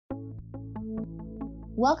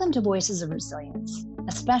Welcome to Voices of Resilience,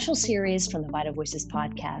 a special series from the Vital Voices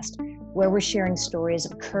podcast, where we're sharing stories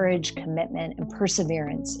of courage, commitment, and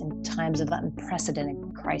perseverance in times of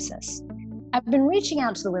unprecedented crisis. I've been reaching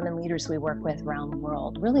out to the women leaders we work with around the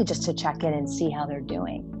world, really just to check in and see how they're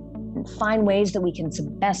doing and find ways that we can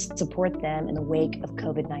best support them in the wake of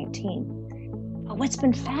COVID-19. But what's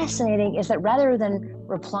been fascinating is that rather than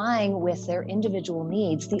replying with their individual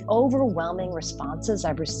needs, the overwhelming responses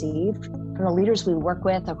I've received from the leaders we work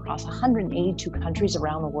with across 182 countries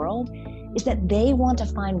around the world is that they want to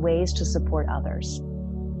find ways to support others.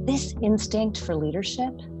 This instinct for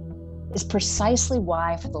leadership is precisely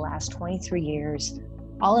why for the last 23 years,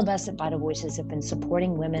 all of us at Vital Voices have been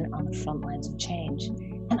supporting women on the front lines of change.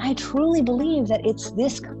 And I truly believe that it's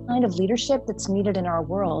this kind of leadership that's needed in our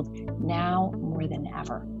world now more than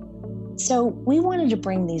ever. So we wanted to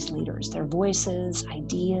bring these leaders, their voices,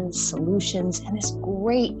 ideas, solutions, and this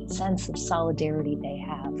great sense of solidarity they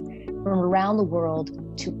have from around the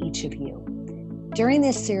world to each of you. During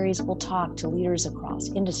this series, we'll talk to leaders across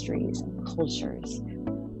industries and cultures.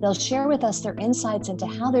 They'll share with us their insights into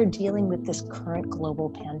how they're dealing with this current global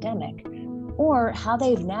pandemic, or how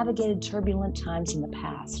they've navigated turbulent times in the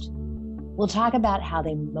past. We'll talk about how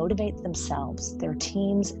they motivate themselves, their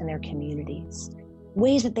teams, and their communities,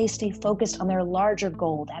 ways that they stay focused on their larger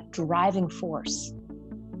goal, that driving force,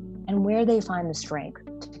 and where they find the strength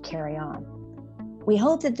to carry on. We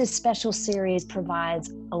hope that this special series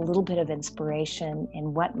provides a little bit of inspiration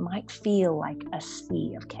in what might feel like a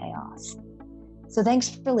sea of chaos. So thanks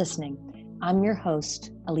for listening. I'm your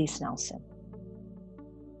host, Elise Nelson.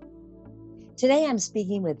 Today, I'm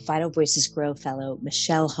speaking with Vital Voices Grow Fellow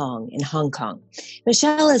Michelle Hong in Hong Kong.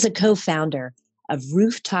 Michelle is a co-founder of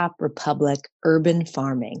Rooftop Republic Urban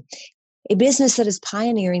Farming, a business that is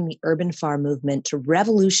pioneering the urban farm movement to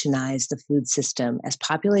revolutionize the food system as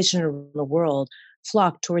population around the world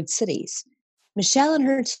flock towards cities. Michelle and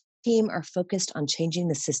her team are focused on changing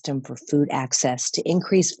the system for food access to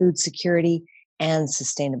increase food security and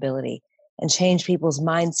sustainability, and change people's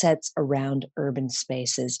mindsets around urban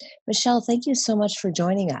spaces. Michelle, thank you so much for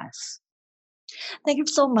joining us. Thank you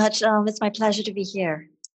so much. It's my pleasure to be here.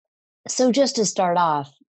 So just to start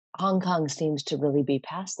off, Hong Kong seems to really be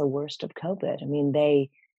past the worst of COVID. I mean,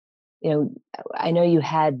 I know you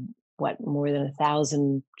had, more than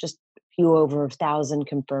 1,000, just a few over 1,000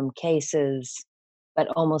 confirmed cases, but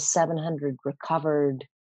almost 700 recovered,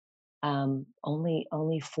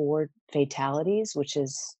 only 4 fatalities, which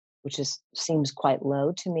seems quite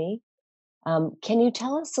low to me. Can you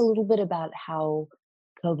tell us a little bit about how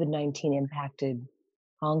COVID-19 impacted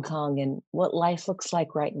Hong Kong and what life looks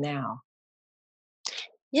like right now?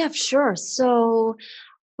 Yeah, sure. So,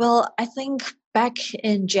 I think back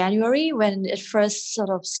in January when it first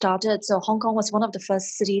sort of started, so Hong Kong was one of the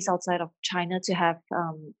first cities outside of China to have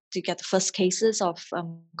to get the first cases of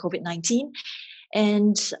COVID-19,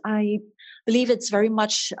 and I believe it's very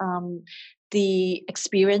much the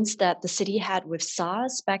experience that the city had with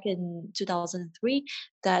SARS back in 2003.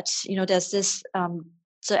 That there's this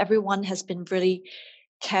so everyone has been really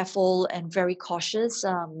careful and very cautious,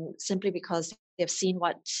 simply because they've seen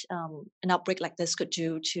what an outbreak like this could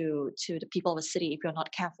do to the people of a city if you're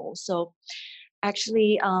not careful. So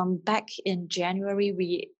actually, back in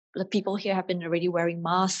January, the people here have been already wearing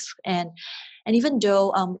masks, and even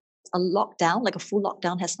though a lockdown, like a full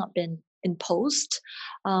lockdown, has not been imposed,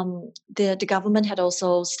 the government had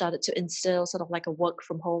also started to instill sort of like a work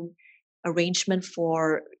from home arrangement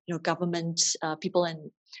for government people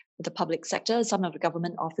in the public sector, some of the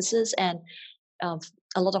government offices, and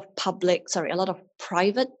a lot of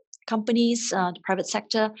private companies, the private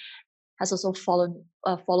sector has also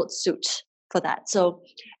followed suit for that. So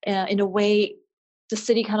in a way, the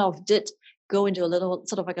city kind of did go into a little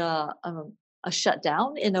sort of like a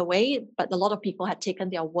shutdown in a way, but a lot of people had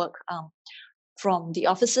taken their work from the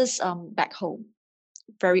offices back home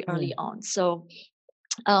very early on. So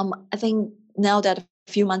I think now that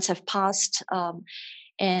a few months have passed,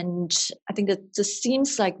 and I think that this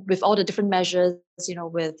seems like with all the different measures,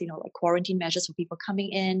 with like quarantine measures for people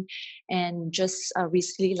coming in, and just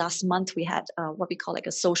recently last month we had what we call like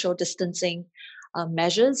a social distancing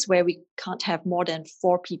measures, where we can't have more than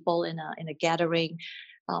 4 people in a gathering.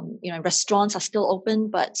 Restaurants are still open,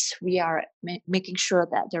 but we are making sure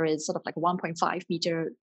that there is sort of like 1.5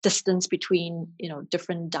 meter distance between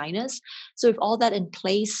different diners. So with all that in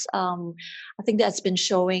place, I think that's been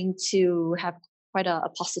showing to have quite a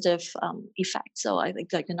positive effect. So I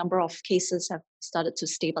think like the number of cases have started to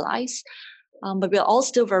stabilize, but we're all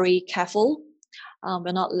still very careful.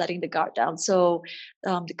 We're not letting the guard down. So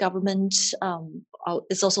the government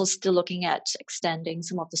is also still looking at extending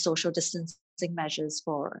some of the social distancing distancing measures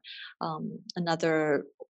for another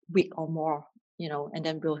week or more, and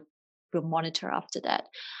then we'll monitor after that.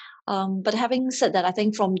 But having said that, I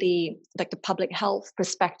think from the public health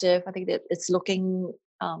perspective, I think that it's looking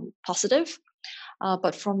positive.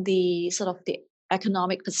 But from the sort of the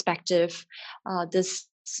economic perspective, this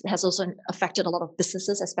has also affected a lot of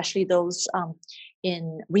businesses, especially those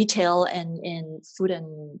in retail and in food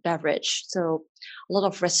and beverage. So a lot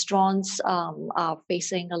of restaurants are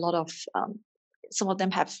facing a lot of, some of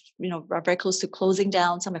them have, are very close to closing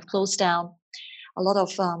down, some have closed down. A lot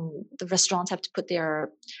of the restaurants have to put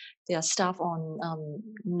their staff on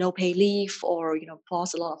no pay leave, or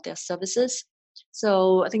pause a lot of their services.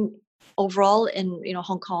 So I think overall in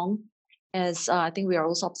Hong Kong, as I think we are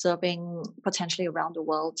also observing potentially around the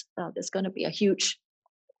world, there's going to be a huge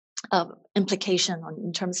implication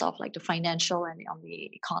in terms of like the financial and on the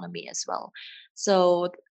economy as well.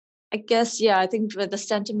 So I guess, I think with the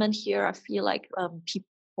sentiment here, I feel like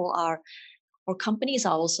people are, or companies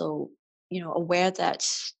are also, aware that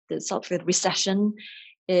the sort of recession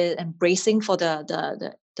is embracing for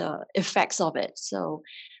the effects of it. So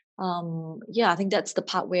I think that's the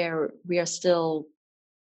part where we are still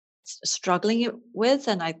struggling with,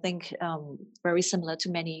 and I think very similar to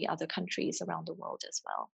many other countries around the world as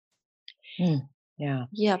well. Yeah.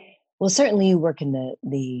 Yeah. Well, certainly you work in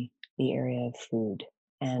the area of food,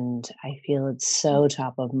 and I feel it's so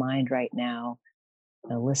top of mind right now.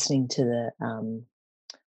 Listening to the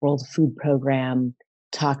World Food Program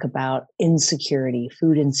talk about insecurity,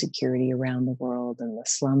 food insecurity around the world, and the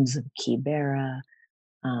slums of Kibera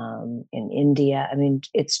in India. I mean,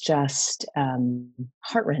 it's just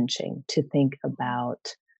heart-wrenching to think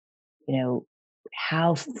about,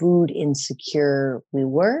 how food insecure we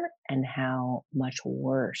were and how much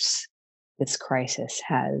worse this crisis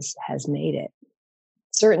has made it.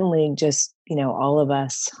 Certainly, just, all of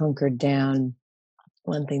us hunkered down.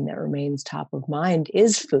 One thing that remains top of mind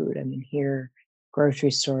is food. I mean, here, grocery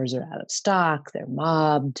stores are out of stock, they're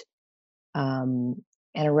mobbed. And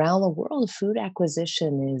around the world, food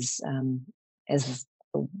acquisition is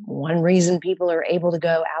one reason people are able to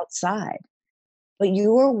go outside. But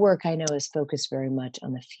your work, I know, is focused very much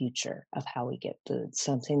on the future of how we get food,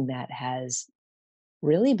 something that has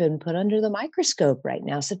really been put under the microscope right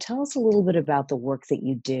now. So tell us a little bit about the work that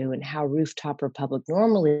you do and how Rooftop Republic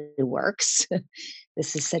normally works.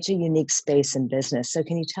 This is such a unique space and business. So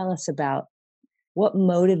can you tell us about what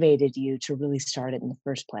motivated you to really start it in the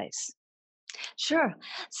first place? Sure.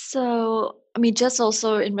 So, I mean, just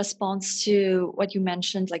also in response to what you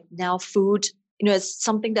mentioned, like now food, is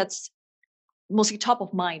something that's mostly top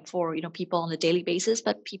of mind for people on a daily basis,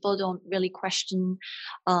 but people don't really question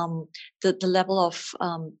the level of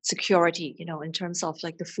security, in terms of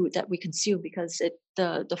like the food that we consume, because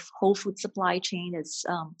the whole food supply chain is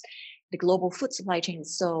the global food supply chain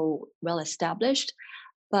is so well established.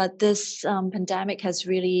 But this pandemic has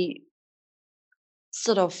really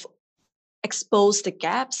sort of expose the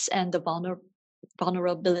gaps and the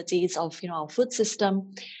vulnerabilities of our food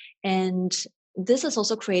system, and this has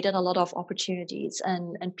also created a lot of opportunities,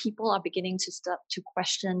 and people are beginning to start to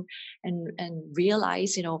question and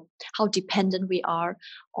realize how dependent we are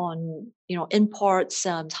on imports,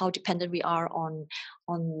 how dependent we are on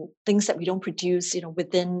things that we don't produce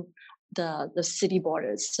within the city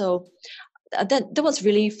borders. So that was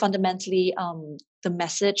really fundamentally the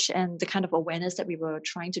message and the kind of awareness that we were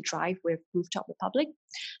trying to drive with Rooftop Republic.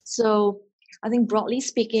 So I think broadly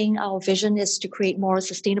speaking, our vision is to create more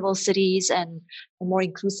sustainable cities and more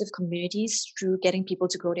inclusive communities through getting people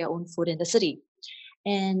to grow their own food in the city.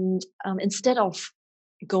 And instead of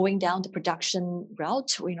going down the production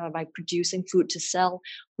route, by producing food to sell,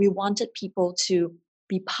 we wanted people to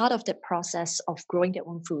be part of that process of growing their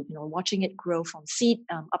own food, watching it grow from seed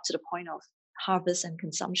up to the point of harvest and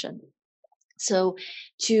consumption. So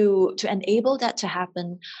to enable that to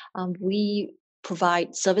happen, we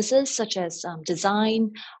provide services such as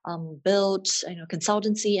design, build,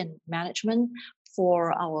 consultancy and management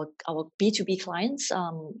for our B2B clients,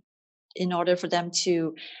 in order for them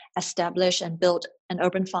to establish and build an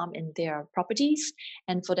urban farm in their properties,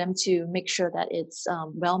 and for them to make sure that it's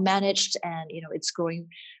well managed and it's growing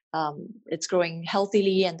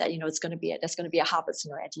healthily, and that there's going to be a harvest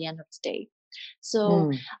at the end of the day.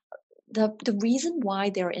 So the reason why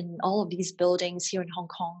they're in all of these buildings here in Hong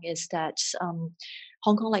Kong is that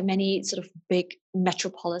Hong Kong, like many sort of big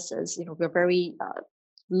metropolises, we're very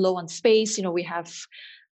low on space. We have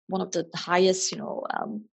one of the highest,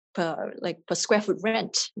 per square foot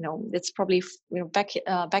rent. It's probably back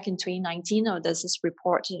in 2019, or there's this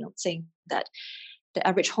report saying that the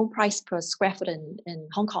average home price per square foot in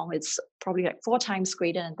Hong Kong is probably like 4 times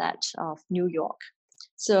greater than that of New York.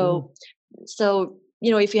 So,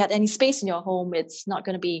 if you had any space in your home, it's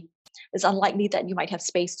unlikely that you might have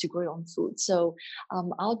space to grow your own food. So,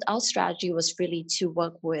 our strategy was really to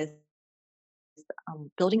work with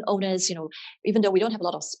building owners. Even though we don't have a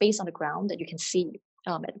lot of space on the ground that you can see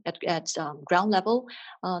at ground level,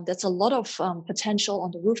 there's a lot of potential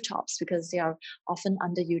on the rooftops because they are often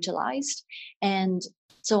underutilized. And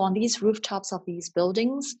so on these rooftops of these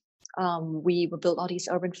buildings, we will build all these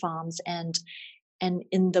urban farms, and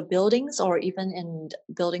in the buildings, or even in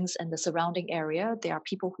buildings in the surrounding area, there are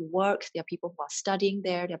people who work, there are people who are studying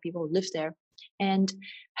there are people who live there. And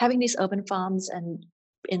having these urban farms and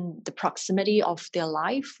in the proximity of their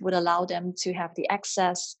life would allow them to have the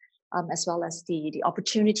access, as well as the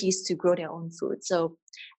opportunities to grow their own food. So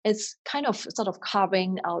it's kind of sort of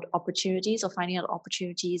carving out opportunities or finding out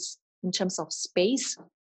opportunities in terms of space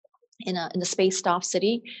in a space-starved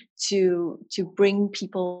city to bring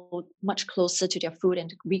people much closer to their food and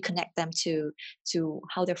to reconnect them to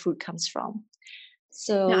how their food comes from.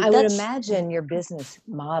 So now, I would imagine your business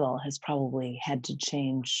model has probably had to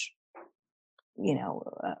change,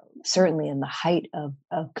 certainly in the height of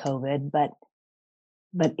COVID,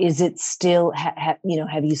 but is it still, have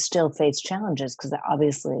you still faced challenges? Because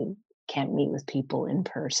obviously can't meet with people in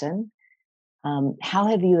person. How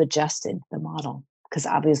have you adjusted the model? Because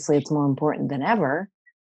obviously it's more important than ever.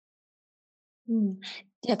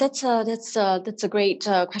 Yeah, that's a great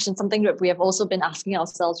question. Something that we have also been asking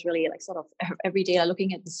ourselves, really, like sort of every day,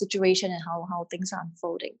 looking at the situation and how things are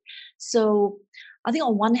unfolding. So, I think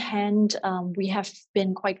on one hand, we have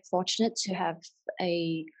been quite fortunate to have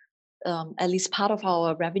at least part of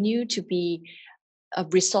our revenue to be a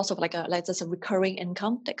resource of like just a recurring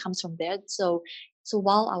income that comes from there. So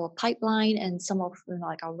while our pipeline and some of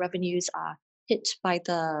like our revenues are hit by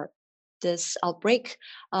this outbreak,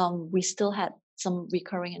 we still had some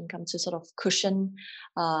recurring income to sort of cushion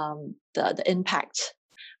the impact.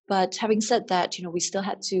 But having said that, we still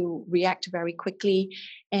had to react very quickly.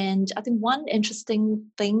 And I think one interesting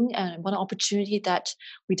thing and one opportunity that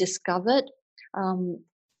we discovered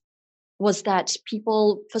was that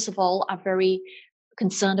people, first of all, are very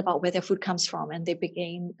concerned about where their food comes from, and they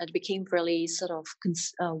became really sort of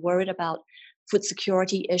worried about food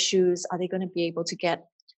security issues. Are they going to be able to get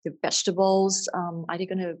the vegetables? Are they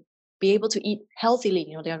going to be able to eat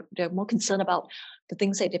healthily? They're more concerned about the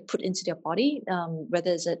things that they put into their body,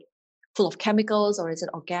 whether is it full of chemicals or is it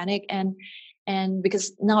organic, and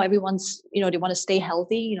because now everyone's they want to stay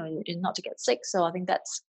healthy, and not to get sick. So I think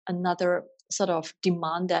that's another sort of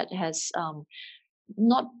demand that has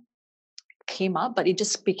not came up, but it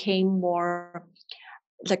just became more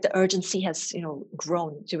like the urgency has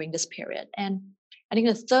grown during this period. And I think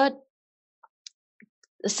the third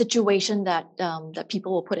situation that that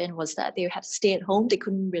people were put in was that they had to stay at home. They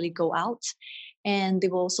couldn't really go out, and they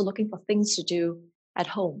were also looking for things to do at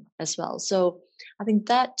home as well. So I think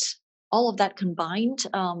that all of that combined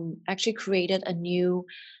actually created a new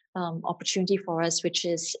opportunity for us, which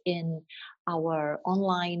is in our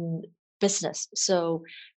online business. So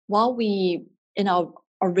while in our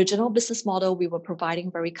original business model, we were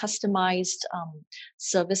providing very customized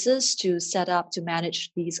services to set up to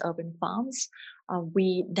manage these urban farms.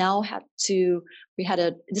 We now had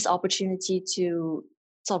this opportunity to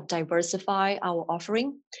sort of diversify our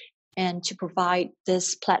offering and to provide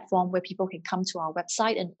this platform where people can come to our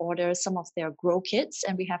website and order some of their grow kits.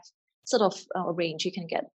 And we have sort of a range. You can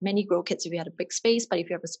get many grow kits if you had a big space, but if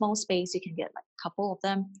you have a small space, you can get like a couple of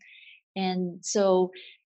them. And so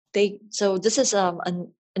this is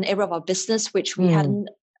an area of our business which we hadn't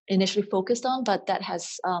initially focused on, but that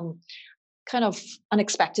has kind of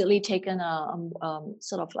unexpectedly taken a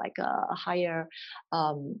sort of like a higher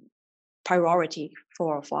priority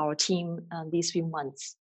for our team these few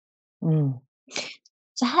months.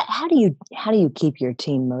 So how do you keep your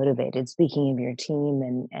team motivated? Speaking of your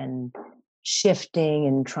team and shifting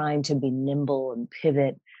and trying to be nimble and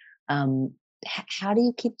pivot, how do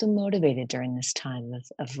you keep them motivated during this time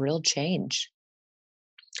of real change?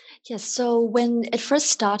 Yes. So when it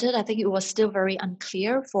first started, I think it was still very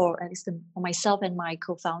unclear for at least for myself and my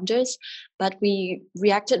co-founders, but we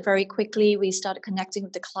reacted very quickly. We started connecting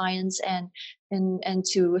with the clients and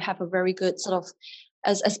to have a very good sort of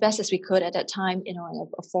as best as we could at that time,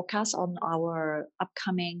 a forecast on our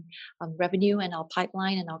upcoming revenue and our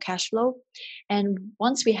pipeline and our cash flow. And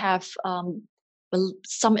once we have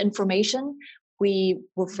some information, we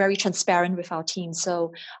were very transparent with our team.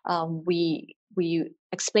 So we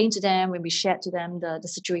explained to them, when we shared to them the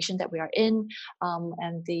situation that we are in,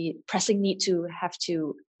 and the pressing need to have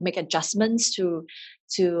to make adjustments to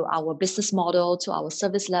our business model, to our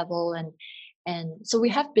service level, and so we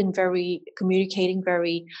have been communicating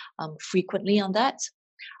very frequently on that.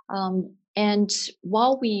 And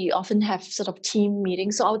while we often have sort of team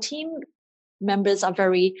meetings, so our team members are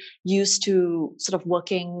very used to sort of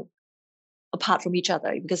working apart from each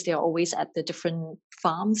other because they're always at the different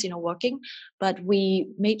farms, working. But we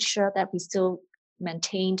made sure that we still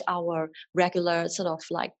maintained our regular sort of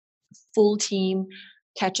like full team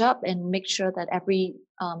catch up and make sure that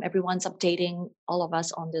everyone's updating all of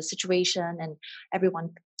us on the situation, and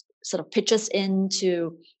everyone sort of pitches in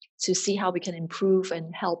to see how we can improve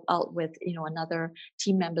and help out with another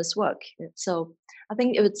team member's work. So I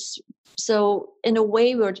think so in a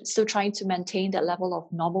way we're still trying to maintain that level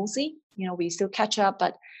of normalcy. We still catch up,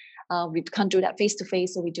 but we can't do that face to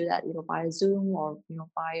face, so we do that via Zoom or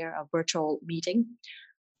via a virtual meeting.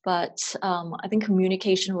 But I think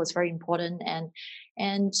communication was very important, and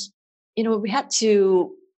we had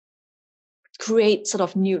to create sort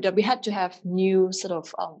of we had to have new sort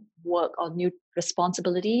of work or new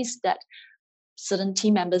responsibilities that certain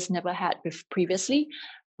team members never had previously.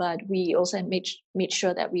 But we also made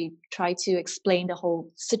sure that we try to explain the whole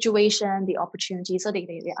situation, the opportunity, so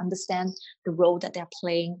they understand the role that they're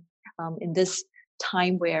playing in this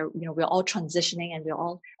time where we're all transitioning and we're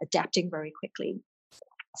all adapting very quickly.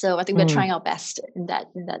 So I think we're trying our best in that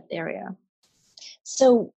area.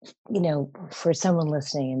 So, for someone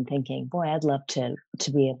listening and thinking, boy, I'd love to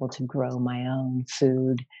be able to grow my own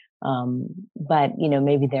food. But,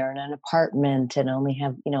 maybe they're in an apartment and only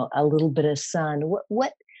have, a little bit of sun.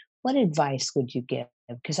 What advice would you give?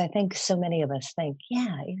 Because I think so many of us think,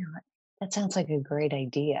 yeah, that sounds like a great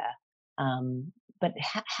idea. But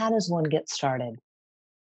how does one get started?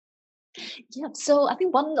 Yeah, so I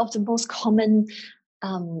think one of the most common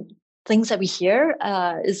things that we hear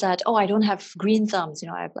is that, I don't have green thumbs.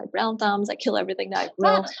 I have like brown thumbs. I kill everything that I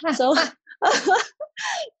grow. So,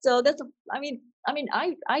 so that's. I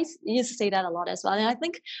used to say that a lot as well. And I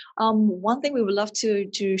think one thing we would love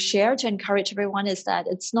to share to encourage everyone is that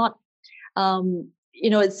it's not.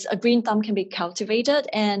 It's a green thumb can be cultivated,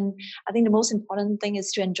 and I think the most important thing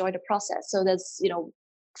is to enjoy the process. So there's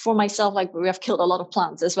for myself, like we have killed a lot of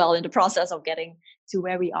plants as well in the process of getting to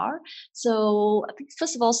where we are. So I think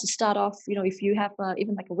first of all, to start off, if you have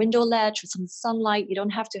even like a window ledge with some sunlight, you don't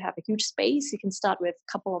have to have a huge space. You can start with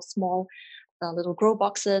a couple of small little grow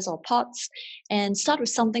boxes or pots, and start with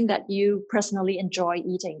something that you personally enjoy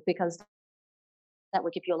eating, because that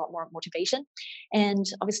will give you a lot more motivation. And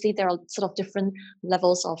obviously there are sort of different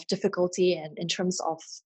levels of difficulty, and in terms of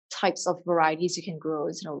types of varieties you can grow,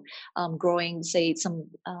 growing say some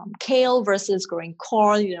kale versus growing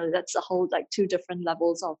corn, that's a whole like two different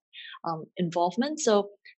levels of involvement.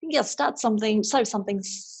 So I think start with something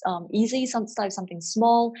easy, start with something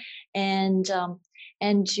small, and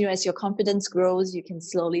as your confidence grows, you can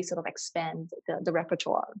slowly sort of expand the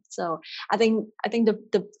repertoire. So I think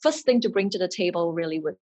the first thing to bring to the table really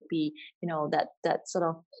would be that sort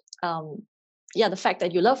of the fact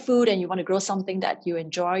that you love food and you want to grow something that you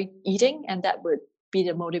enjoy eating, and that would be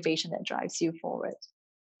the motivation that drives you forward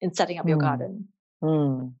in setting up your garden.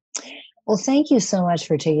 Well, thank you so much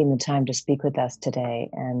for taking the time to speak with us today,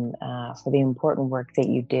 and for the important work that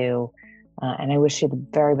you do. And I wish you the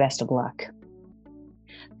very best of luck.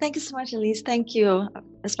 Thank you so much, Elise. Thank you.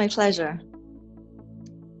 It's my pleasure.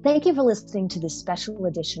 Thank you for listening to this special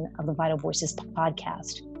edition of the Vital Voices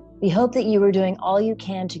podcast. We hope that you are doing all you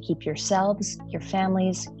can to keep yourselves, your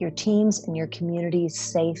families, your teams, and your communities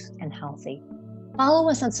safe and healthy. Follow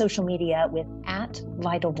us on social media with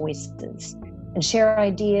 @VitalVoices and share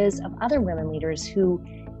ideas of other women leaders who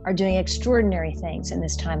are doing extraordinary things in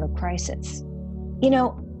this time of crisis.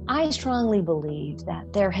 I strongly believe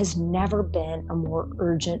that there has never been a more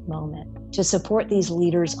urgent moment to support these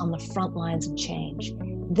leaders on the front lines of change.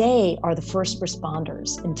 They are the first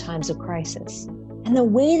responders in times of crisis. And the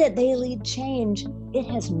way that they lead change, it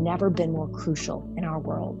has never been more crucial in our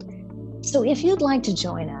world. So if you'd like to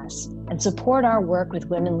join us and support our work with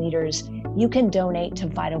women leaders, you can donate to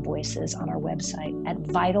Vital Voices on our website at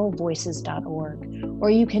vitalvoices.org, or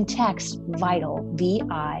you can text VITAL,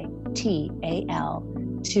 VITAL,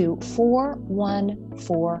 to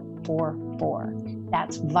 41444.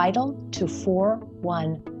 That's VITAL to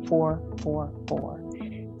 41444.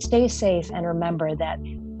 Stay safe, and remember that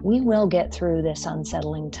we will get through this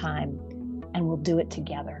unsettling time, and we'll do it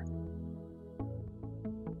together.